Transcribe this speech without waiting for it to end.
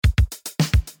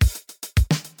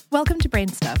Welcome to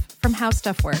BrainStuff from How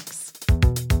Stuff Works.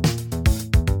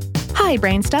 Hi,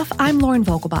 BrainStuff. I'm Lauren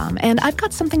Vogelbaum, and I've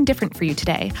got something different for you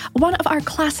today. One of our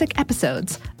classic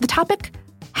episodes. The topic,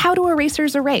 How Do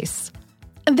Erasers Erase?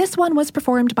 This one was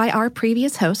performed by our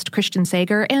previous host, Christian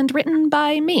Sager, and written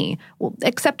by me, well,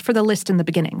 except for the list in the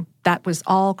beginning. That was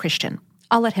all Christian.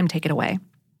 I'll let him take it away.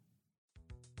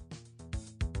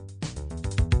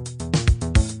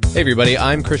 Hey everybody,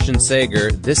 I'm Christian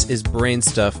Sager. This is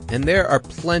BrainStuff, and there are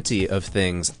plenty of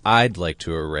things I'd like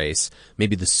to erase.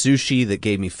 Maybe the sushi that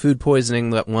gave me food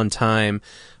poisoning that one time,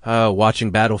 watching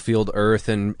Battlefield Earth,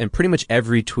 and pretty much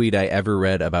every tweet I ever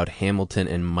read about Hamilton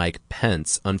and Mike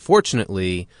Pence.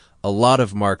 Unfortunately, a lot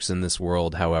of marks in this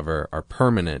world, however, are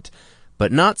permanent,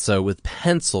 but not so with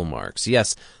pencil marks.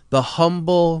 Yes, the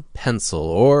humble pencil,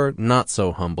 or not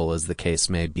so humble as the case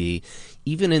may be,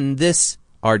 even in this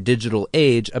our digital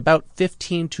age, about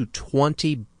 15 to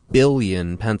 20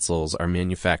 billion pencils are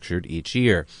manufactured each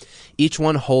year. Each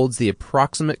one holds the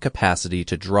approximate capacity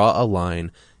to draw a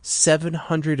line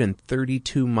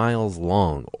 732 miles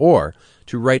long, or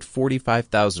to write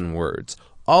 45,000 words,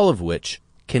 all of which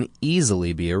can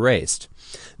easily be erased.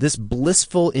 This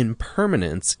blissful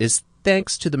impermanence is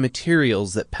thanks to the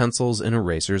materials that pencils and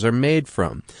erasers are made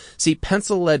from. See,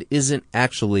 pencil lead isn't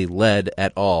actually lead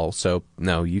at all, so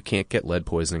no, you can't get lead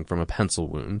poisoning from a pencil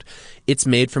wound. It's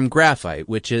made from graphite,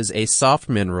 which is a soft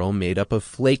mineral made up of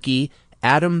flaky,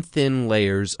 atom-thin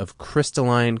layers of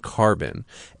crystalline carbon.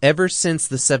 Ever since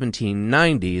the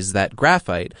 1790s, that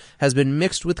graphite has been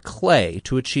mixed with clay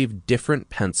to achieve different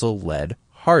pencil lead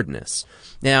hardness.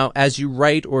 Now, as you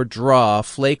write or draw,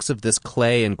 flakes of this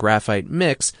clay and graphite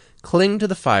mix cling to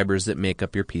the fibers that make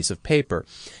up your piece of paper,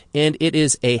 and it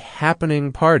is a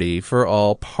happening party for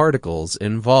all particles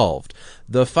involved.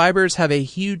 The fibers have a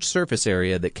huge surface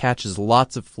area that catches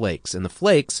lots of flakes, and the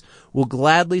flakes will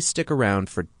gladly stick around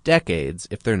for decades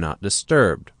if they're not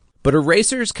disturbed. But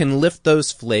erasers can lift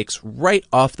those flakes right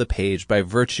off the page by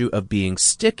virtue of being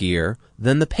stickier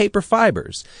than the paper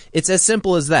fibers. It's as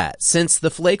simple as that. Since the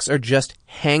flakes are just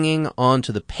hanging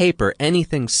onto the paper,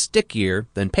 anything stickier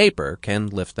than paper can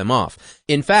lift them off.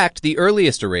 In fact, the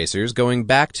earliest erasers, going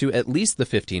back to at least the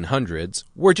 1500s,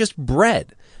 were just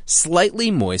bread.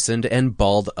 Slightly moistened and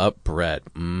balled up bread.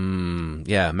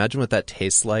 Yeah, imagine what that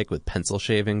tastes like with pencil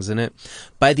shavings in it.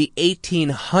 By the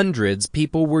 1800s,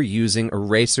 people were using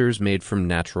erasers made from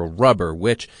natural rubber,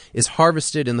 which is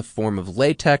harvested in the form of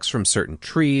latex from certain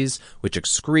trees, which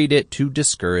excrete it to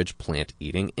discourage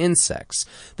plant-eating insects.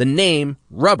 The name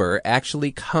rubber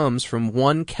actually comes from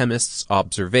one chemist's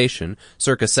observation,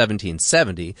 circa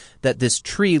 1770, that this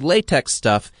tree latex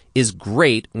stuff is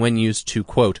great when used to,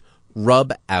 quote,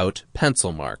 rub out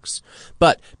pencil marks.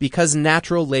 But because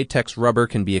natural latex rubber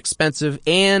can be expensive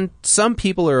and some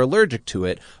people are allergic to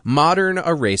it, modern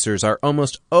erasers are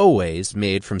almost always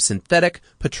made from synthetic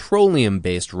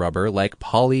petroleum-based rubber like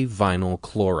polyvinyl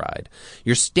chloride.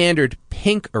 Your standard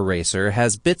pink eraser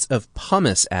has bits of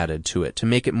pumice added to it to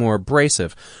make it more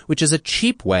abrasive, which is a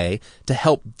cheap way to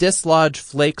help dislodge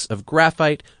flakes of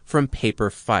graphite from paper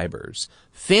fibers.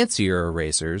 Fancier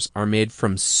erasers are made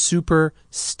from super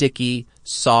sticky,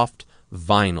 soft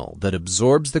vinyl that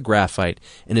absorbs the graphite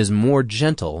and is more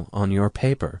gentle on your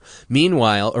paper.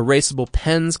 Meanwhile, erasable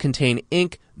pens contain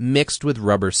ink mixed with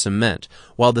rubber cement.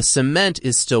 While the cement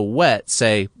is still wet,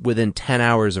 say within 10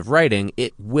 hours of writing,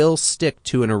 it will stick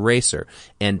to an eraser.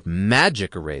 And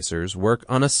magic erasers work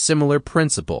on a similar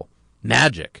principle.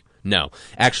 Magic. No,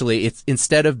 actually, it's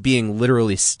instead of being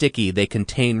literally sticky, they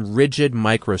contain rigid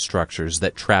microstructures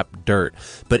that trap dirt.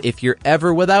 But if you're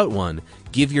ever without one,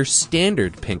 give your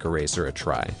standard pink eraser a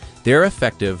try. They're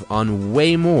effective on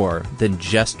way more than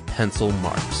just pencil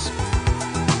marks.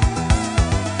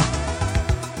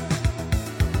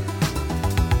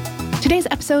 Today's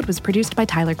episode was produced by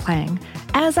Tyler Klang.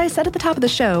 As I said at the top of the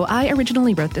show, I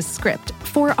originally wrote this script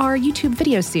for our YouTube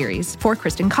video series for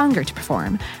Kristen Conger to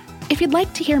perform. If you'd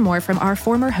like to hear more from our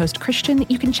former host, Christian,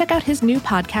 you can check out his new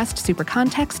podcast, Super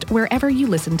Context, wherever you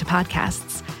listen to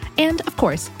podcasts. And, of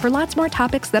course, for lots more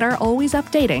topics that are always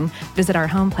updating, visit our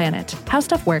home planet,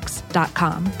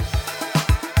 howstuffworks.com.